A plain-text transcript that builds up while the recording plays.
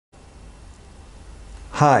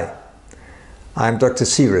Hi, I'm Dr.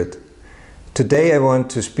 SIEWERT. Today I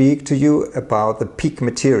want to speak to you about the PAEK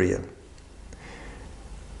material.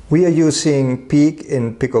 We are using PAEK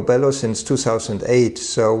in Picobello since 2008,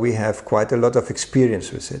 so we have quite a lot of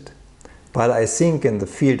experience with it. But I think in the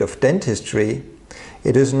field of dentistry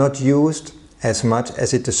it is not used as much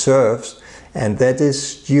as it deserves, and that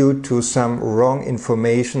is due to some wrong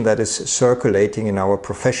information that is circulating in our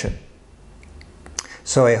profession.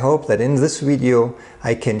 So I hope that in this video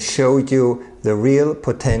I can show you the real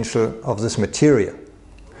potential of this material.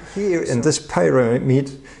 Here in this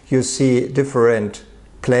pyramid you see different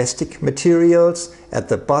plastic materials. At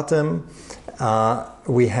the bottom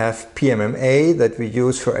we have PMMA that we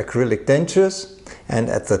use for acrylic dentures, and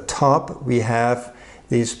at the top we have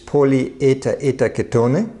this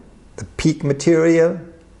Polyetheretherketone, the PAEK material.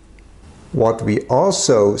 What we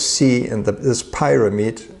also see in this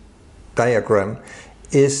pyramid diagram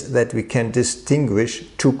is that we can distinguish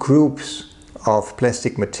two groups of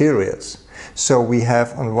plastic materials. So we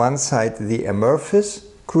have on one side the amorphous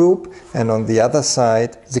group and on the other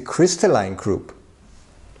side the crystalline group.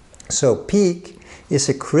 So PAEK is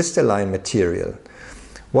a crystalline material.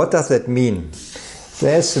 What does that mean?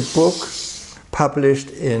 There's a book published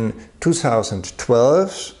in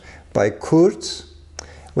 2012 by Kurz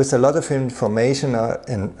with a lot of information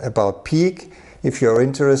about PAEK. If you're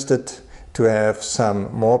interested to have some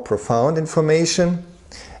more profound information,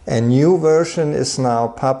 a new version is now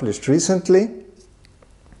published recently.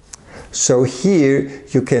 So here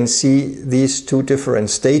you can see these two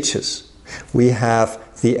different stages. We have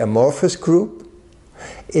the amorphous group.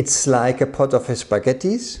 It's like a pot of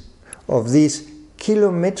spaghettis of these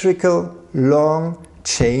kilometrical long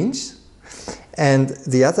chains, and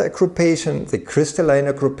the other aggregation, the crystalline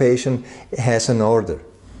aggregation, has an order.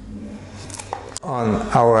 On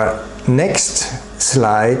our next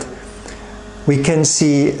slide we can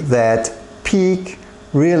see that PAEK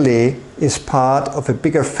really is part of a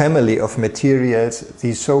bigger family of materials,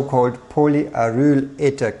 the so-called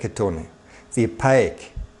Polyaryletherketone, the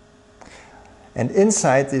PAEK. And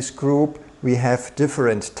inside this group we have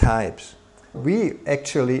different types. We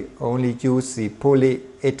actually only use the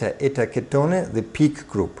Polyetheretherketone, the PAEK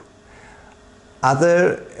group.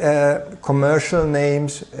 Other commercial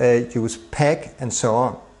names use PAEK and so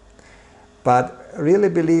on. But really,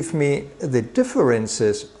 believe me, the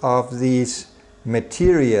differences of these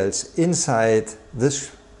materials inside this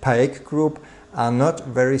PAEK group are not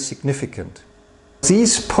very significant.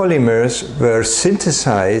 These polymers were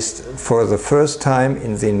synthesized for the first time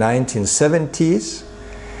in the 1970s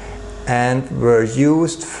and were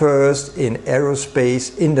used first in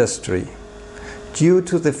aerospace industry, due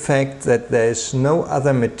to the fact that there is no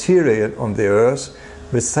other material on the earth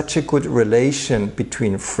with such a good relation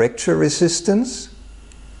between fracture resistance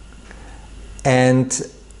and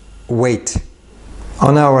weight.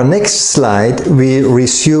 On our next slide we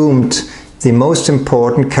resumed the most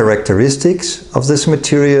important characteristics of this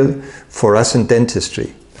material for us in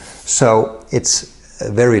dentistry. So it's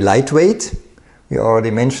very lightweight, we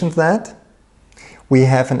already mentioned that. We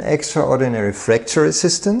have an extraordinary fracture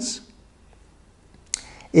resistance.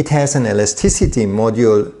 It has an elasticity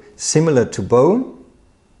module similar to bone.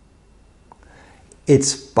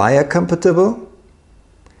 It's biocompatible.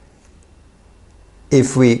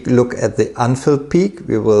 If we look at the unfilled PAEK,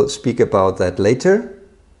 we will speak about that later.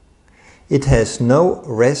 It has no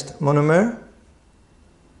rest monomer.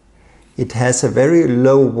 It has a very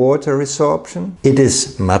low water resorption. It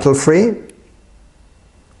is metal-free.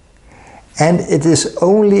 And it is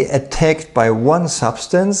only attacked by one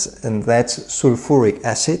substance, and that's sulfuric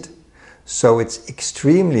acid. So it's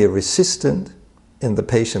extremely resistant in the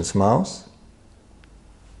patient's mouth.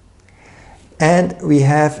 And we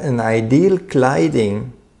have an ideal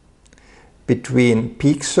gliding between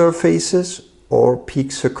PAEK surfaces or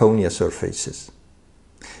PAEK zirconia surfaces.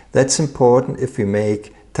 That's important if we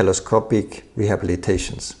make telescopic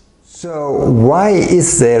rehabilitations. So why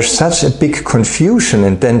is there such a big confusion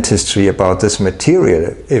in dentistry about this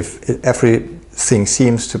material if everything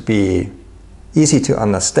seems to be easy to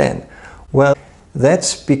understand? Well,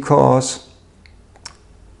 that's because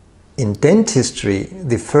in dentistry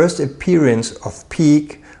the first appearance of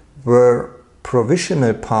PAEK were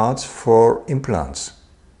provisional parts for implants.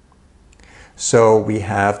 So we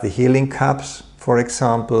have the healing cups, for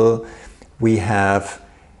example, we have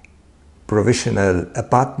provisional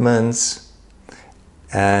abutments,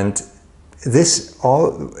 and this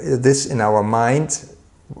in our mind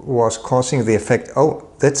was causing the effect, oh,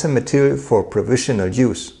 that's a material for provisional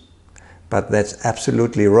use. But that's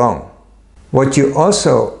absolutely wrong. What you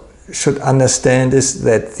also should understand is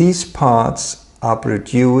that these parts are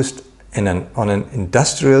produced on an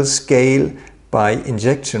industrial scale by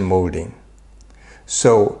injection molding.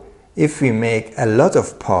 So if we make a lot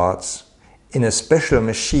of parts in a special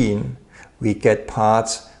machine, we get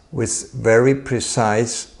parts with very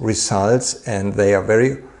precise results, and they are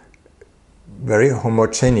very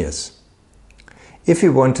homogeneous. If we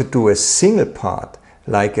want to do a single part,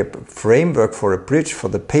 like a framework for a bridge for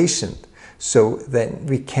the patient, so then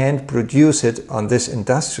we can't produce it on this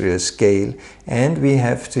industrial scale, and we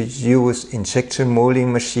have to use injection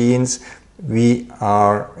molding machines we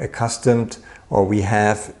are accustomed or we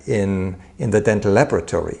have in the dental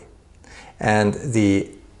laboratory. And the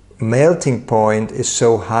melting point is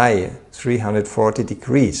so high, 340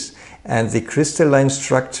 degrees, and the crystalline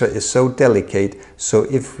structure is so delicate, so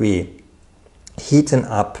if we heaten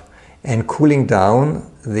up and cooling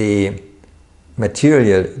down the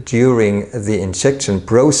material during the injection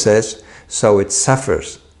process, so it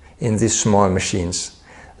suffers in these small machines.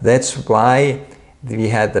 That's why we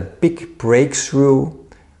had a big breakthrough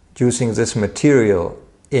using this material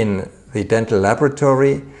in the dental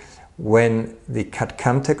laboratory when the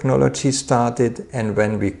CAD/CAM technology started and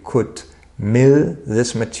when we could mill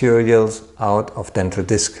these materials out of dental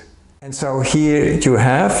disc. And so here you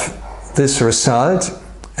have this result,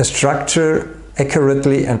 a structure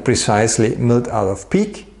accurately and precisely milled out of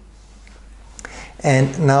PAEK.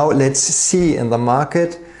 And now let's see, in the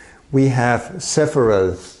market we have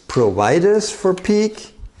several providers for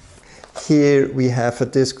PAEK. Here we have a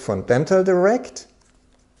disc from Dental Direct.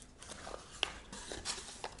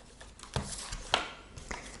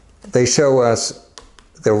 They show us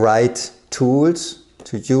the right tools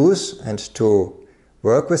to use and to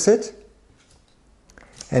work with it.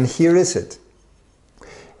 And here is it.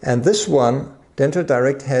 And this one, Dental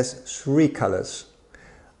Direct, has 3 colors.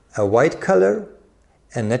 A white color,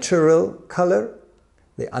 a natural color,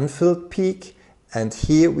 the unfilled PAEK, and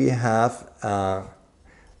here we have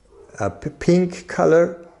a pink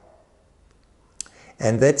color.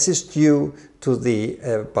 And that is due to the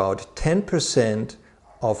about 10%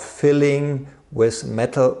 of filling with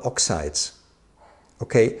metal oxides.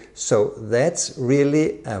 Okay, so that's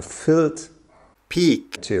really a filled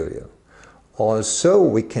PAEK material. Also,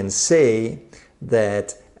 we can say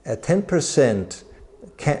that a 10%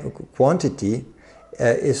 quantity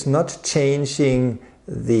is not changing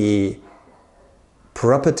the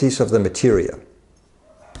properties of the material.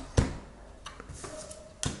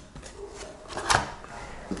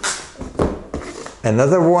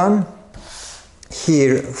 Another one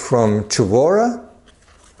here from Chuvora.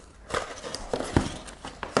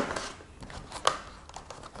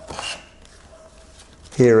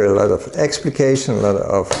 Here a lot of explication, a lot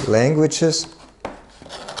of languages.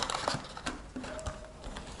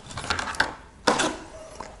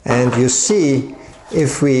 And you see,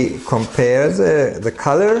 if we compare the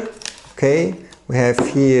color, okay, we have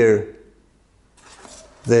here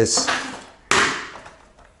this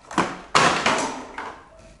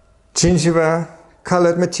gingiva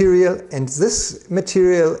colored material, and this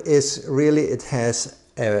material is really, it has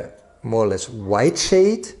a more or less white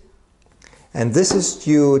shade, and this is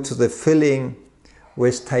due to the filling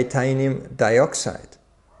with titanium dioxide.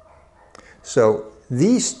 So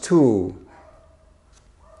these two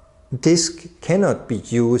discs cannot be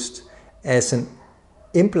used as an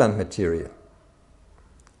implant material.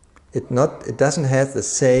 It doesn't have the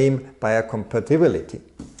same biocompatibility.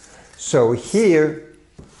 So here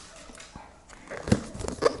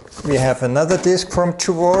we have another disc from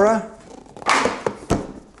Chuvora.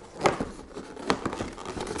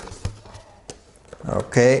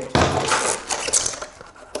 Okay.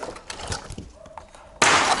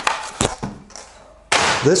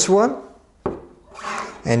 This one.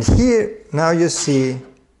 And here now you see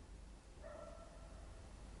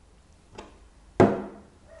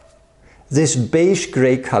this beige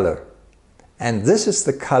gray color. And this is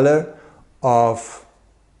the color of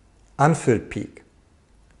unfilled PAEK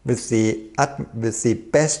with the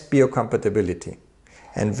best biocompatibility.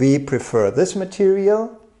 And we prefer this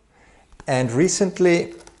material. And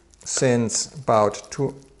recently, since about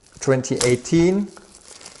 2018,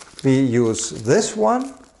 we use this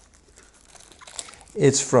one.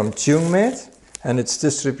 It's from Jungmed and it's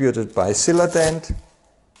distributed by Silladent.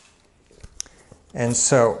 And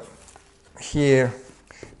so here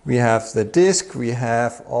we have the disc, we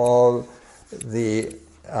have all the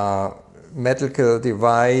medical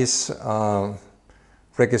device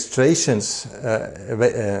registrations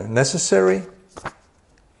necessary.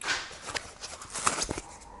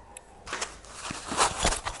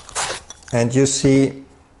 And you see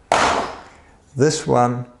this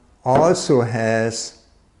one also has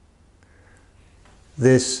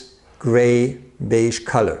this gray beige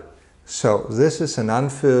color. So this is an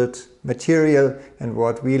unfilled material, and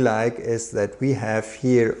what we like is that we have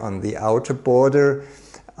here on the outer border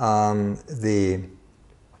the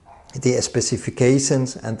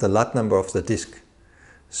specifications and the lot number of the disc.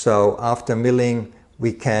 So after milling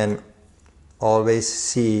we can always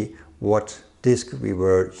see what disc we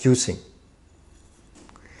were using.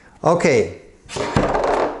 Okay.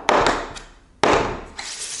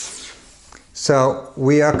 So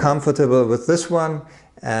we are comfortable with this one,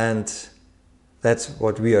 and that's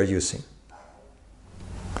what we are using.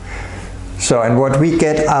 So, and what we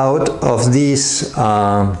get out of these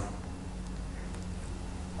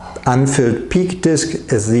unfilled PAEK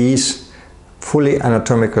disc is these fully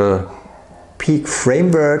anatomical PAEK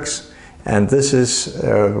frameworks, and this is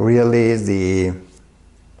really the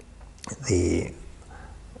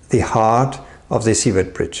heart of the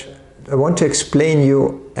SIEWERT bridge. I want to explain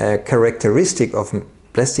you a characteristic of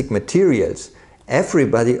plastic materials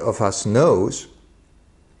everybody of us knows,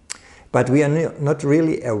 but we are not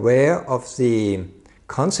really aware of the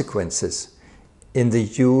consequences in the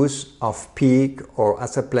use of PAEK or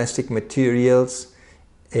other plastic materials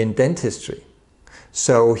in dentistry.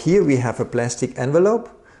 So here we have a plastic envelope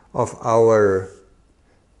of our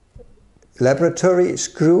laboratory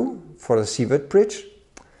screw for the SIEWERT bridge,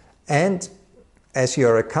 and as you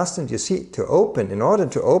are accustomed, you see, to open, in order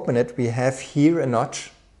to open it, we have here a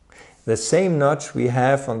notch. The same notch we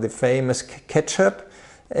have on the famous ketchup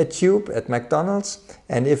tube at McDonald's,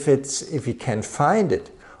 and if we can find it,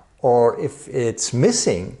 or if it's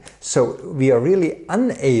missing, so we are really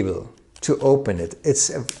unable to open it.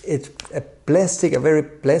 Plastic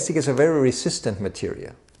is a very resistant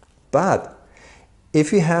material. But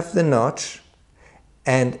if you have the notch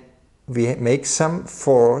and we make some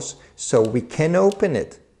force, so we can open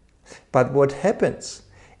it. But what happens?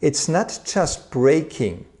 It's not just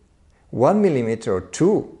breaking 1 millimeter or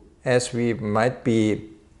 2, as we might be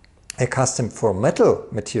accustomed for metal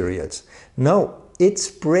materials. No, it's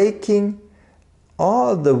breaking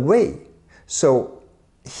all the way. So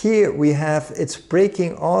here we have, it's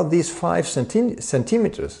breaking all these 5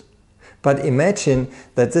 centimeters. But imagine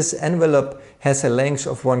that this envelope has a length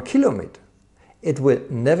of 1 kilometer. It will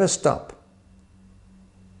never stop,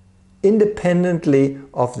 independently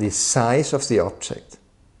of the size of the object.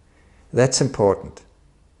 That's important.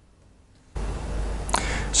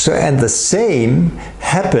 So, and the same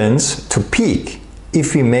happens to PAEK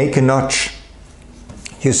if we make a notch.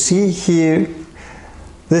 You see here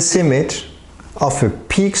this image of a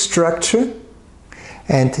PAEK structure,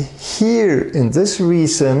 and here in this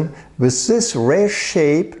region with this rare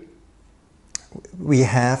shape we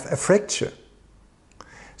have a fracture.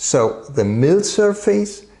 So the milled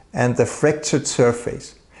surface and the fractured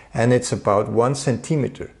surface, and it's about 1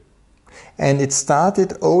 centimeter. And it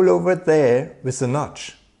started all over there with a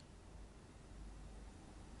notch.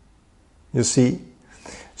 You see?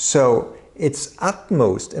 So it's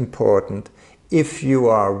utmost important, if you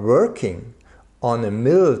are working on a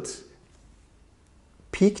milled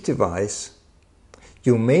PAEK device,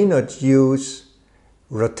 you may not use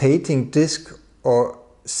rotating disc or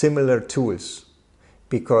similar tools,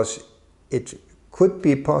 because it could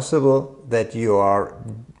be possible that you are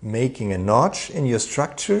making a notch in your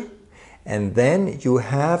structure, and then you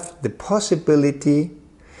have the possibility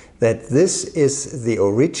that this is the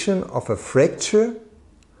origin of a fracture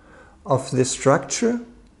of the structure,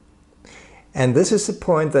 and this is a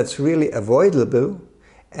point that's really avoidable,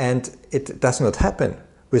 and it does not happen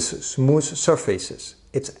with smooth surfaces.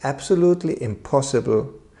 It's absolutely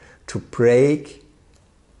impossible to break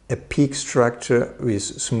a PAEK structure with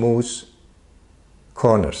smooth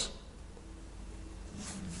corners.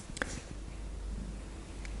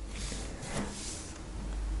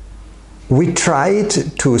 We tried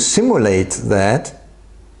to simulate that,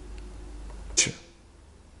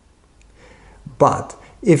 but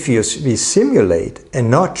if we simulate a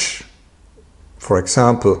notch, for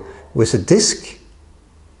example, with a disc,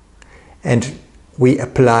 and we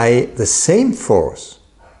apply the same force,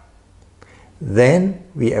 then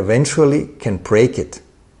we eventually can break it.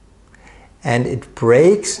 And it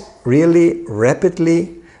breaks really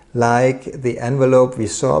rapidly, like the envelope we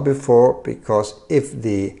saw before, because if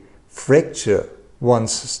the fracture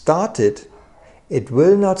once started, it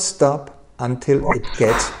will not stop until it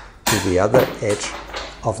gets to the other edge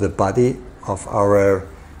of the body of our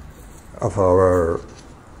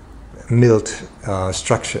milled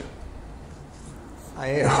structure.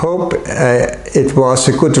 I hope it was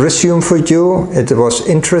a good resume for you. It was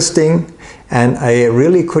interesting, and I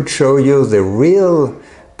really could show you the real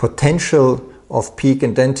potential of PAEK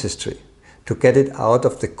in dentistry, to get it out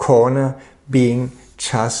of the corner being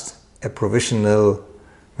just a provisional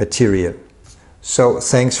material. So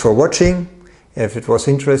thanks for watching. If it was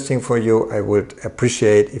interesting for you, I would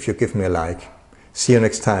appreciate if you give me a like. See you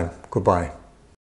next time. Goodbye.